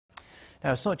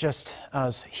Now, it's not just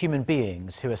us human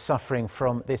beings who are suffering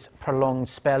from this prolonged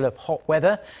spell of hot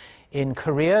weather. In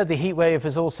Korea, the heatwave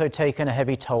has also taken a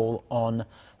heavy toll on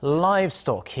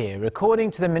livestock here.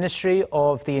 According to the Ministry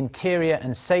of the Interior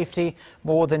and Safety,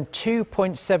 more than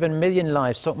 2.7 million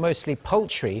livestock, mostly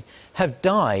poultry, have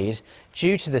died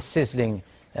due to the sizzling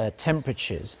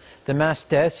temperatures. The mass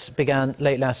deaths began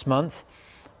late last month.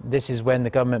 This is when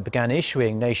the government began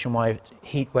issuing nationwide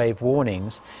heatwave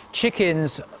warnings.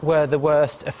 Chickens were the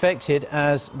worst affected,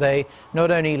 as they not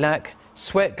only lack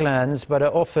sweat glands but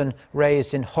are often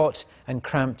raised in hot and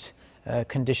cramped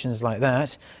conditions like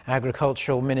that.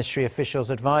 Agricultural Ministry officials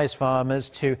advise farmers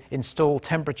to install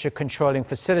temperature controlling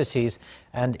facilities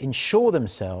and insure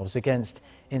themselves against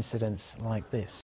incidents like this.